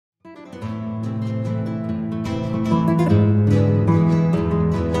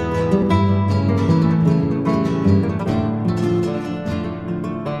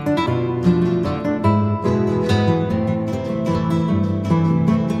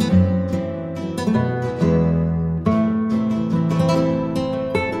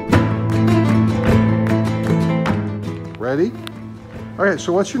Ready? Okay,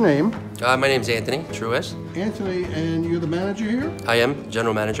 so what's your name? My name's Anthony Treus. Anthony, and you're the manager here? I am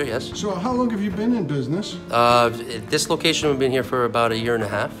general manager, yes. So how long have you been in business? This location, we've been here for about 1.5 years.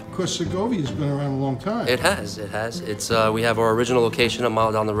 Of course, Segovia's been around a long time. It has. It's we have our original location a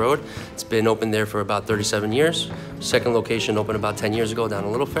mile down the road. It's been open there for about 37 years. Second location opened about 10 years ago down a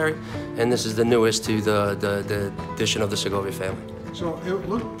Little Ferry, and this is the newest to the addition of the Segovia family. So it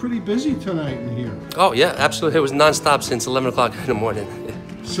looked pretty busy tonight in here. Oh yeah, absolutely. It was nonstop since 11 o'clock in the morning.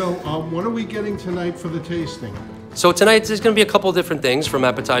 So what are we getting tonight for the tasting? So tonight there's going to be a couple of different things, from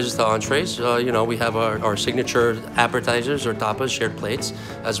appetizers to entrees. You know, we have our signature appetizers or tapas, shared plates,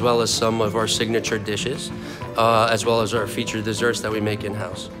 as well as some of our signature dishes, as well as our featured desserts that we make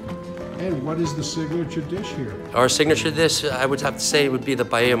in-house. And what is the signature dish here? Our signature dish, I would have to say, would be the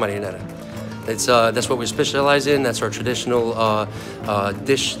paella marinara. That's what we specialize in. That's our traditional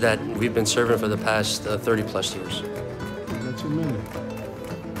dish that we've been serving for the past 30 plus years. That's a minute.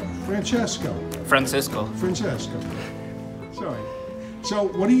 Francesco. Francesco. Sorry. So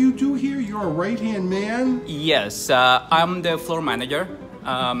what do you do here? You're a right-hand man? Yes, I'm the floor manager.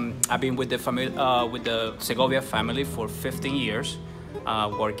 I've been with the family, with the Segovia family for 15 years,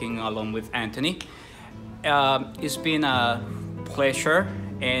 working along with Anthony. It's been a pleasure,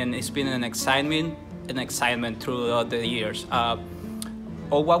 and it's been an excitement throughout the years.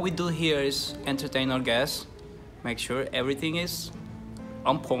 All what we do here is entertain our guests, make sure everything is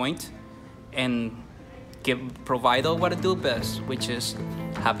on point, and provide all what I do best, which is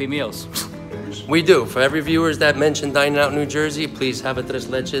happy meals. We do. For every viewers that mention Dining Out New Jersey, please have a tres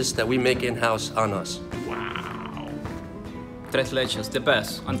leches that we make in-house on us. Wow. Tres leches, the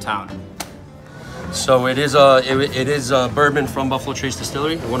best on town. So it is bourbon from Buffalo Trace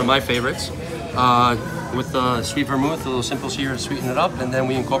Distillery, one of my favorites, with sweet vermouth, a little simple syrup to sweeten it up, and then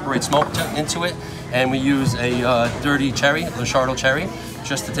we incorporate smoke into it, and we use a dirty cherry, Lechardo cherry,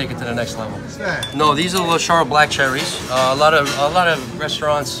 just to take it to the next level. What's that? No, these are Lechardo black cherries. A lot of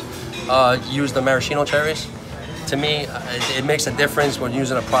restaurants use the maraschino cherries. To me, it makes a difference when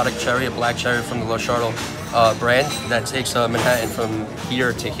using a product cherry, a black cherry from the Lechardo brand that takes Manhattan from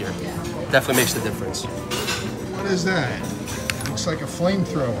here to here. Definitely makes the difference. What is that? Looks like a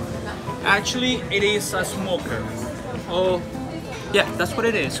flamethrower. Actually, it is a smoker. Oh, yeah, that's what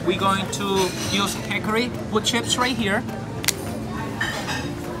it is. We're going to use hickory wood chips right here.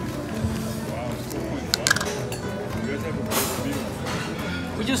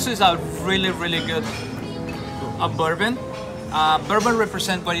 We just use a really good bourbon. Bourbon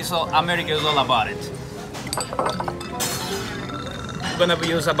represents what America is all about it. We're gonna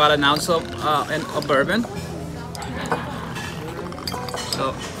use about an ounce of bourbon.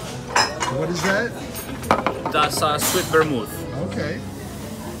 So, what is that? That's sweet vermouth. Okay.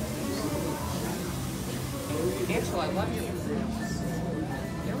 Angela, I love you.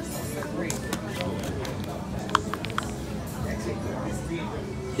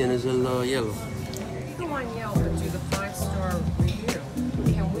 ¿Quién es el hielo? Come on, Yelp and do the 5-star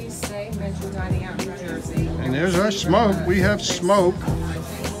review. Can we say mention Dining Out New Jersey? And there's our smoke. We have smoke.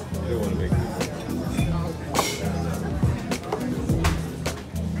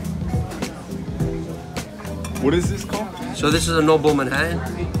 What is this called? So this is a Noble Manhattan.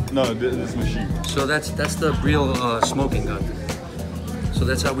 No, this machine. So that's the real smoking gun. So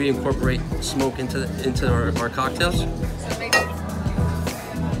that's how we incorporate smoke into our cocktails.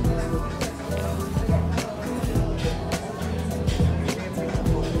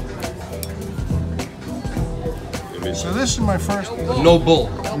 So this is my first No bull.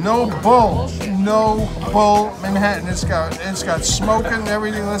 no bull Manhattan. It's got smoking and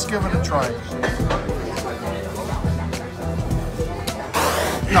everything. Let's give it a try.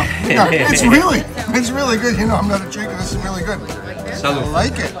 No, it's really good. You know, I'm not a drinker. This is really good. Salud. I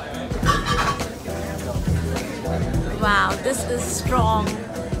like it. Wow, this is strong.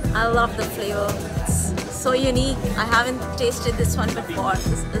 I love the flavor. It's so unique. I haven't tasted this one before.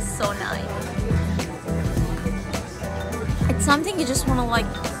 This is so nice. It's something you just want to like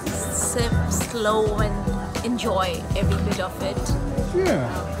sip slow and enjoy every bit of it. Yeah.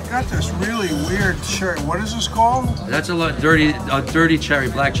 Got this really weird cherry. What is this called? That's a dirty cherry,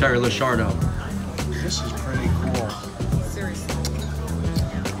 black cherry Lechardo. This is pretty cool.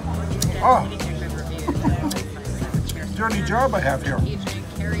 Oh. Dirty job I have here.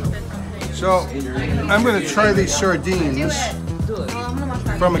 So, I'm going to try these sardines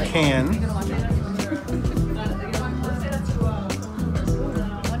from a can.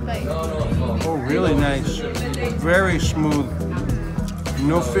 Oh, really nice. Very smooth.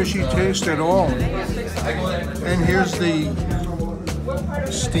 No fishy taste at all. And here's the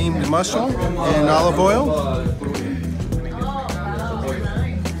steamed mussel in olive oil.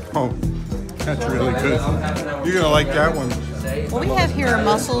 Oh, that's really good. You're gonna like that one. What we have here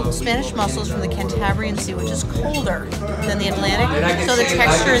are Spanish mussels from the Cantabrian Sea, which is colder than the Atlantic, so the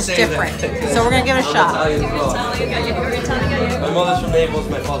texture is different. So we're gonna give it a shot. My mother's from Naples,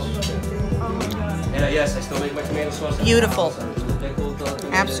 my father's from Spain. And yes, I still make my tomato sauce. Beautiful.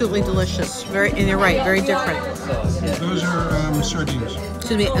 Absolutely delicious. And you're right, very different. Those are sardines.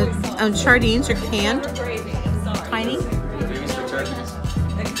 Excuse me, sardines are canned, tiny.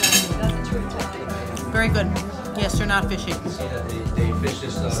 Very good. Yes, they're not fishy. They fish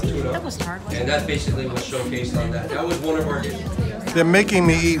this tuna. That was hard. And that basically was showcased on that. That was one of our dishes. They're making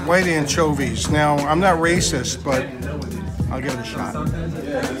me eat white anchovies. Now, I'm not racist, but I'll give it a shot.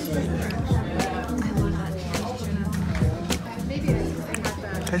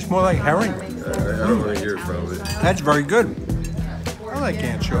 Tastes more like herring. I don't want to hear from it. That's very good. I like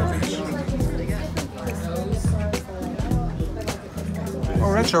anchovies.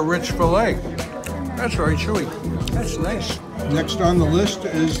 Oh, that's a rich fillet. That's very chewy. That's nice. Next on the list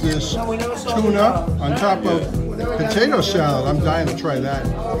is this tuna on top of potato salad. I'm dying to try that.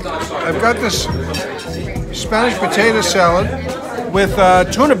 I've got this Spanish potato salad with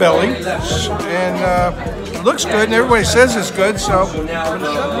tuna belly, and it looks good, and everybody says it's good, so.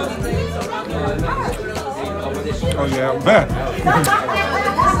 Oh yeah,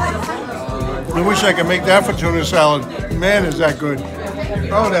 I wish I could make that for tuna salad. Man, is that good.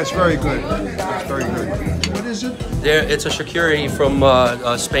 Oh, that's very good. That's very good. What is it? It's a charcuterie from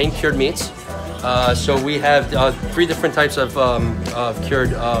Spain, cured meats. So we have 3 different types of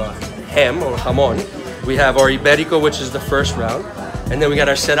cured ham or jamon. We have our Iberico, which is the first round. And then we got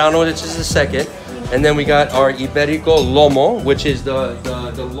our Serrano, which is the second. And then we got our Iberico Lomo, which is the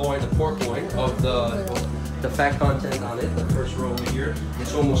loin, the pork loin of the fat content on it. The first row over here.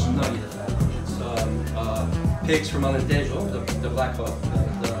 It's almost nutty, the fat. It's pigs from Alentejo, the black buck,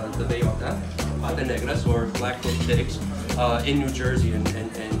 the bellota, pata negras, or black hook pigs, in New Jersey, and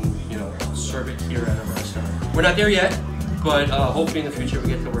you know, serve it here at our restaurant. We're not there yet, but hopefully in the future we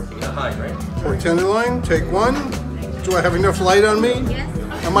get to work together. Hi, right? Pork tenderloin, take one. Do I have enough light on me?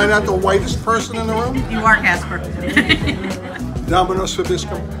 Yes. Am I not the whitest person in the room? You are, Casper. Domino's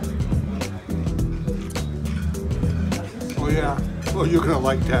Fabisco. Oh yeah. Oh, you're gonna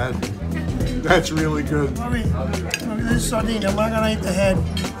like that. That's really good. Mommy, this is sardine. I'm not gonna eat the head.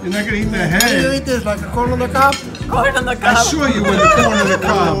 You're not gonna eat the You head. eat this like a corn on the cob? Corn on the I cob. saw you with the corn on the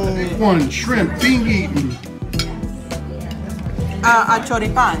cob. One shrimp being eaten. A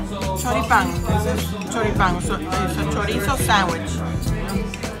choripan. Choripan. This is choripan. So it's a chorizo sandwich.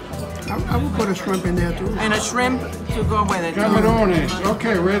 I would put a shrimp in there too. And a shrimp to go with it. Camarones.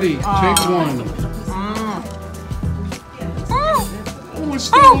 Okay, ready. Take one. Oh, it's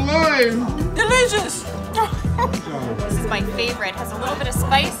still alive. Delicious. This is my favorite. Has a little bit of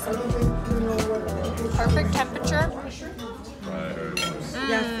spice. Perfect temperature.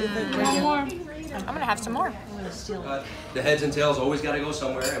 I'm gonna have some more. The heads and tails always got to go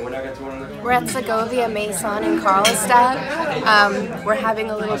somewhere, and we're not going to throw it on the ground. We're at Segovia Meson in Carlstadt. We're having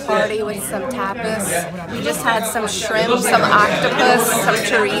a little party with some tapas. We just had some shrimp, some octopus, some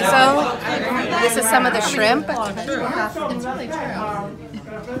chorizo. This is some of the shrimp.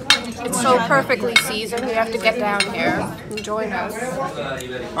 It's so perfectly seasoned. We have to get down here and join us.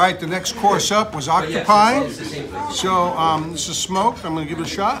 All right, the next course up was octopi. So this is smoked. I'm gonna give it a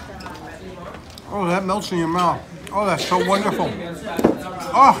shot. Oh, that melts in your mouth. Oh, that's so wonderful.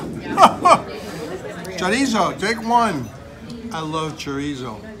 Oh, chorizo, take one. I love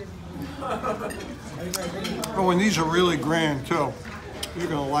chorizo. Oh, and these are really grand too. You're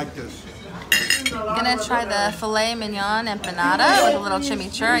gonna like this. I'm gonna try the filet mignon empanada with a little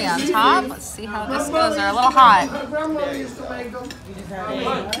chimichurri on top. Let's see how this goes. They're a little hot.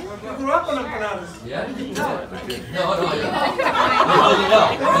 Yeah? It's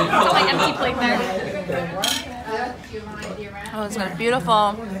my empty plate there. Oh, it's got a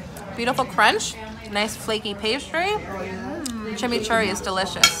beautiful, beautiful crunch. Nice flaky pastry. Chimichurri is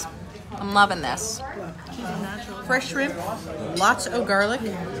delicious. I'm loving this. Fresh shrimp, lots of garlic,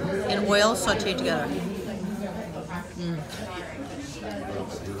 and oil sauteed together.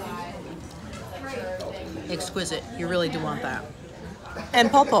 Exquisite. You really do want that. And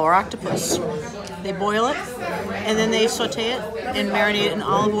pulpo or octopus. They boil it, and then they saute it and marinate it in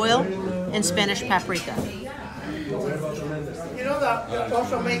olive oil and Spanish paprika. You know that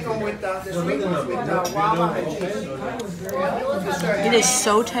also make them with the sweet ones with guava and cheese. It is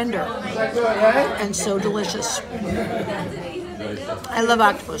so tender and so delicious. I love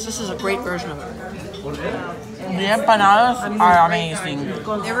octopus. This is a great version of it. The empanadas are amazing.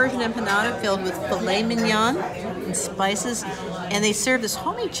 Their version empanada filled with filet mignon and spices and they serve this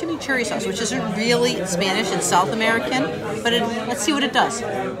homemade chimichurri sauce, which isn't really Spanish, it's South American, but let's see what it does.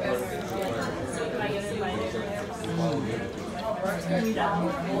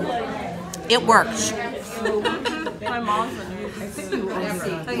 It works. My mom's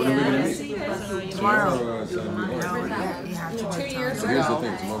Tomorrow. 2 years ago,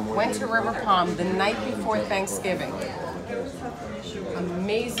 went to River Palm the night before Thanksgiving.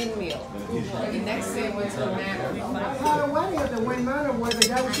 Amazing meal. The next day went to the Manor. The Wayne Manor where the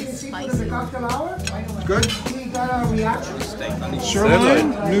guy was eating seafood in the cocktail hour. Good. He got a reaction.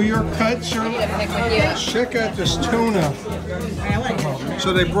 Sirloin, New York cut sirloin. Check out this tuna.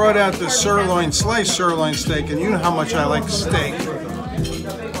 So they brought out the sirloin, sliced sirloin steak, and you know how much I like steak.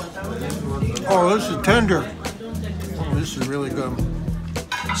 Oh, this is tender. Oh, this is really good.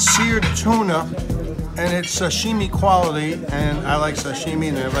 Seared tuna, and it's sashimi quality, and I like sashimi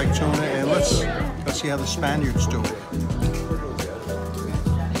and I like tuna, and let's see how the Spaniards do it.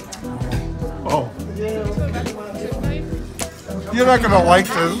 Oh. You're not gonna like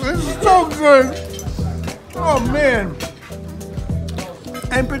this. This is so good. Oh man.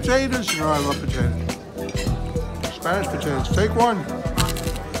 And potatoes. You know I love potatoes. Spanish potatoes. Take one.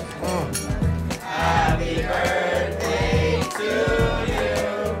 Oh. Happy birthday to you.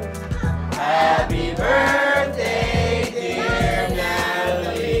 Happy birthday, dear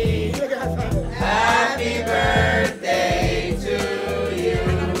Natalie. Happy birthday to you.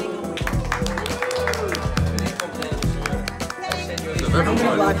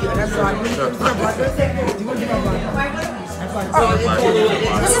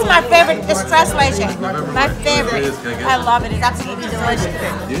 This is my favorite. It's tres leches. My favorite. I love it. It's absolutely delicious.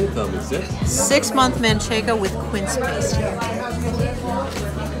 6-month manchego with quince paste.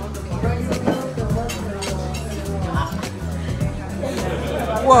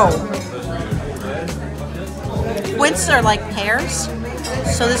 Whoa. Quinces are like pears,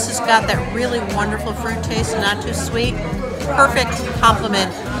 so this has got that really wonderful fruit taste, not too sweet. Perfect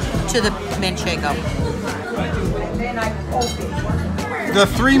complement to the manchego. The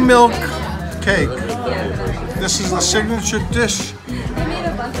 3 milk cake. This is the signature dish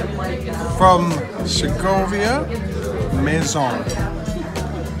from Segovia Meson.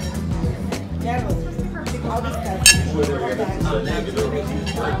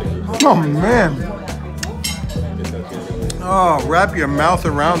 Oh man. Oh, wrap your mouth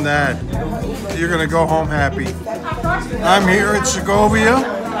around that. You're gonna go home happy. I'm here at Segovia,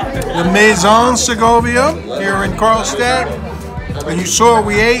 the Meson Segovia, here in Carlstadt. And you saw what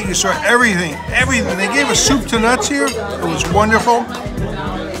we ate, you saw everything, everything. They gave us soup to nuts here. It was wonderful.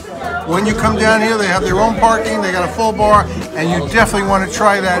 When you come down here, they have their own parking, they got a full bar, and you definitely want to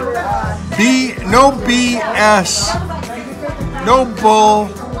try that. No BS, no bull,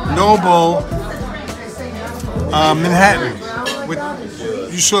 Manhattan.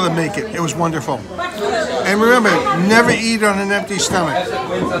 You saw them make it. It was wonderful. And remember, never eat on an empty stomach.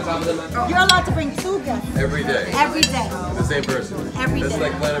 You're allowed to bring 2 guests. Every day. Every day. The same person. Every That's day.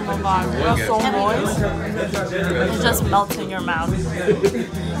 like Planet Fitness. You're so moist. It just melts in your mouth.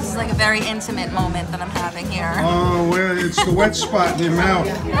 This is like a very intimate moment that I'm having here. Oh, well, it's the wet spot in your mouth.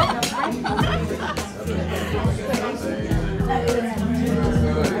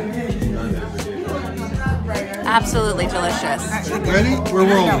 Absolutely delicious. Ready? We're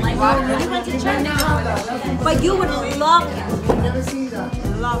rolling. But you would love it.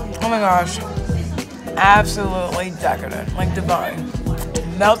 Oh my gosh. Absolutely decadent. Like divine.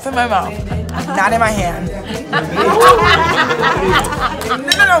 Melts in my mouth. Not in my hand.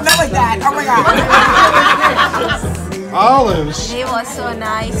 No, not like that. Oh my god. Olives. It was so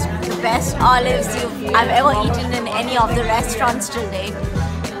nice. The best olives I've ever eaten in any of the restaurants till date.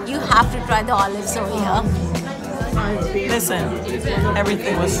 You have to try the olives over here. Listen,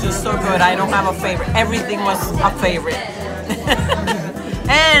 everything was just so good. I don't have a favorite. Everything was a favorite.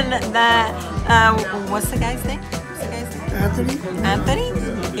 And that, what's the guy's name? Anthony? Anthony?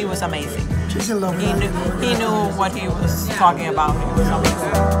 He was amazing. She's in love with He knew what he was talking about. He was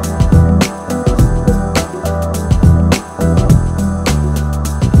amazing.